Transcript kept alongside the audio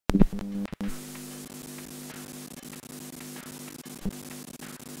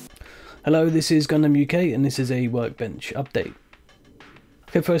Hello, this is Gundam UK and this is a Workbench update.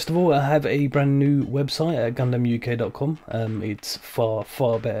 Okay, first of all, I have a brand new website at gundamuk.com. It's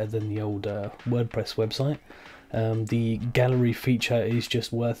far better than the old WordPress website. The gallery feature is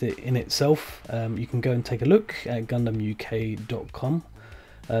just worth it in itself. You can go and take a look at gundamuk.com.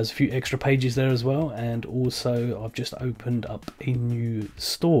 There's a few extra pages there as well, and also I've just opened up a new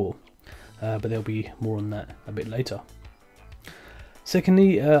store, but there'll be more on that a bit later.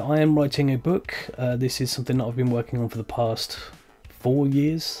 Secondly, I am writing a book. This is something that I've been working on for the past 4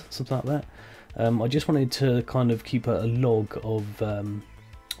 years, something like that. I just wanted to kind of keep a log of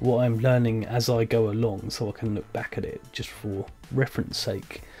what I'm learning as I go along, so I can look back at it just for reference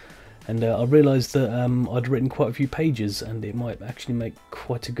sake. And I realised that I'd written quite a few pages and it might actually make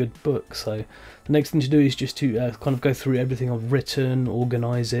quite a good book. So the next thing to do is just to kind of go through everything I've written,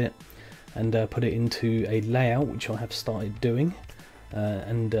 organise it, and put it into a layout, which I have started doing.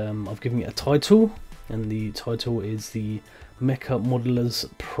 I've given it a title, and the title is the Mecha Modeller's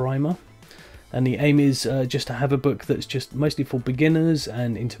Primer. And the aim is just to have a book that's just mostly for beginners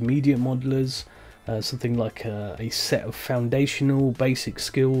and intermediate modelers, something like a set of foundational basic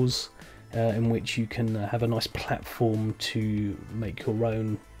skills in which you can have a nice platform to make your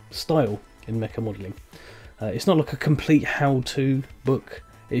own style in mecha modelling. It's not like a complete how-to book,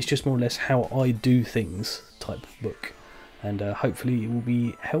 it's just more or less how I do things type of book. And hopefully it will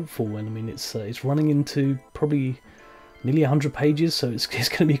be helpful. And I mean, it's running into probably nearly 100 pages, so it's going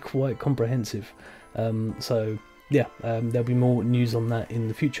to be quite comprehensive. So yeah, there'll be more news on that in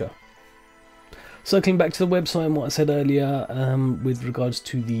the future. Circling back to the website and what I said earlier with regards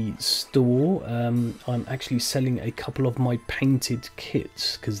to the store, I'm actually selling a couple of my painted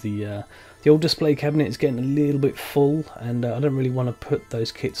kits because the old display cabinet is getting a little bit full, and I don't really want to put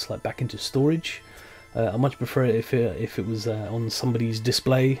those kits like back into storage. I much prefer it if it was on somebody's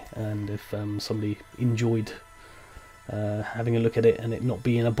display, and if somebody enjoyed having a look at it and it not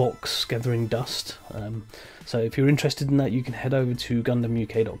be in a box gathering dust. So if you're interested in that, you can head over to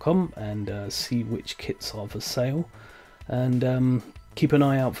gundamuk.com and see which kits are for sale, and keep an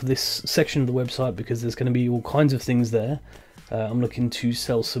eye out for this section of the website because there's going to be all kinds of things there. I'm looking to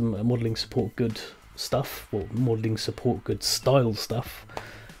sell some modelling support good stuff, or modelling support good style stuff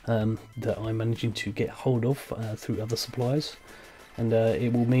that I'm managing to get hold of through other suppliers. And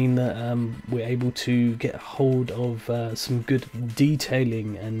it will mean that we're able to get hold of some good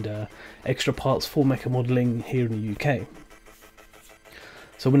detailing and extra parts for mecha modelling here in the UK.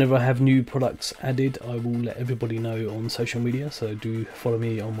 So whenever I have new products added, I will let everybody know on social media, so do follow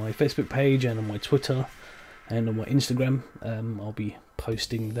me on my Facebook page and on my Twitter and on my Instagram. I'll be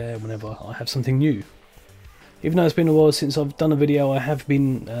posting there whenever I have something new. Even though it's been a while since I've done a video, I have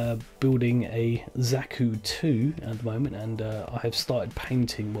been building a Zaku 2 at the moment, and I have started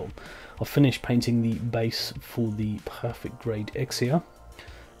painting, well, I've finished painting the base for the perfect grade Exia.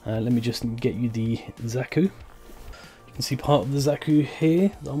 Let me just get you the Zaku. You can see part of the Zaku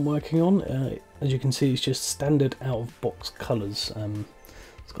here that I'm working on. As you can see, it's just standard out of box colours.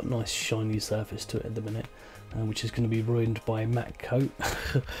 It's got a nice shiny surface to it at the minute, which is going to be ruined by a matte coat.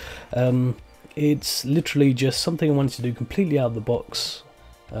 It's literally just something I wanted to do completely out of the box,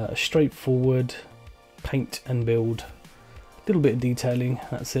 straightforward, paint and build, a little bit of detailing,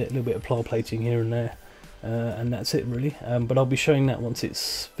 that's it, a little bit of ply plating here and there, and that's it really. But I'll be showing that once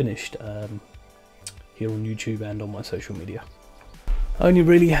it's finished here on YouTube and on my social media. I only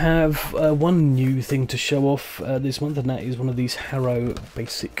really have one new thing to show off this month, and that is one of these Harrow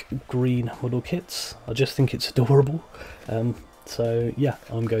basic green model kits. I just think it's adorable. So yeah,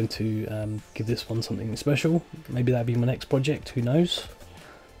 I'm going to give this one something special. Maybe that'll be my next project, who knows.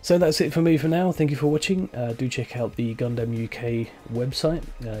 So that's it for me for now. Thank you for watching. Do check out the Gundam UK website.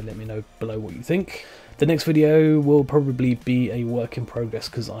 Let me know below what you think. The next video will probably be a work in progress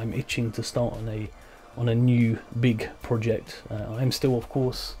because I'm itching to start on a new big project. I am still, of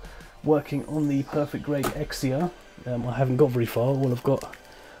course, working on the perfect grade Exia. I haven't got very far. All I've got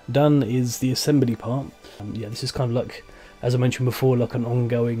done is the assembly part. Yeah, this is kind of like, as I mentioned before, like an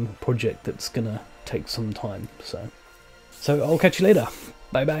ongoing project that's gonna take some time. So I'll catch you later.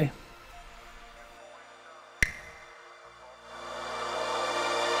 Bye bye.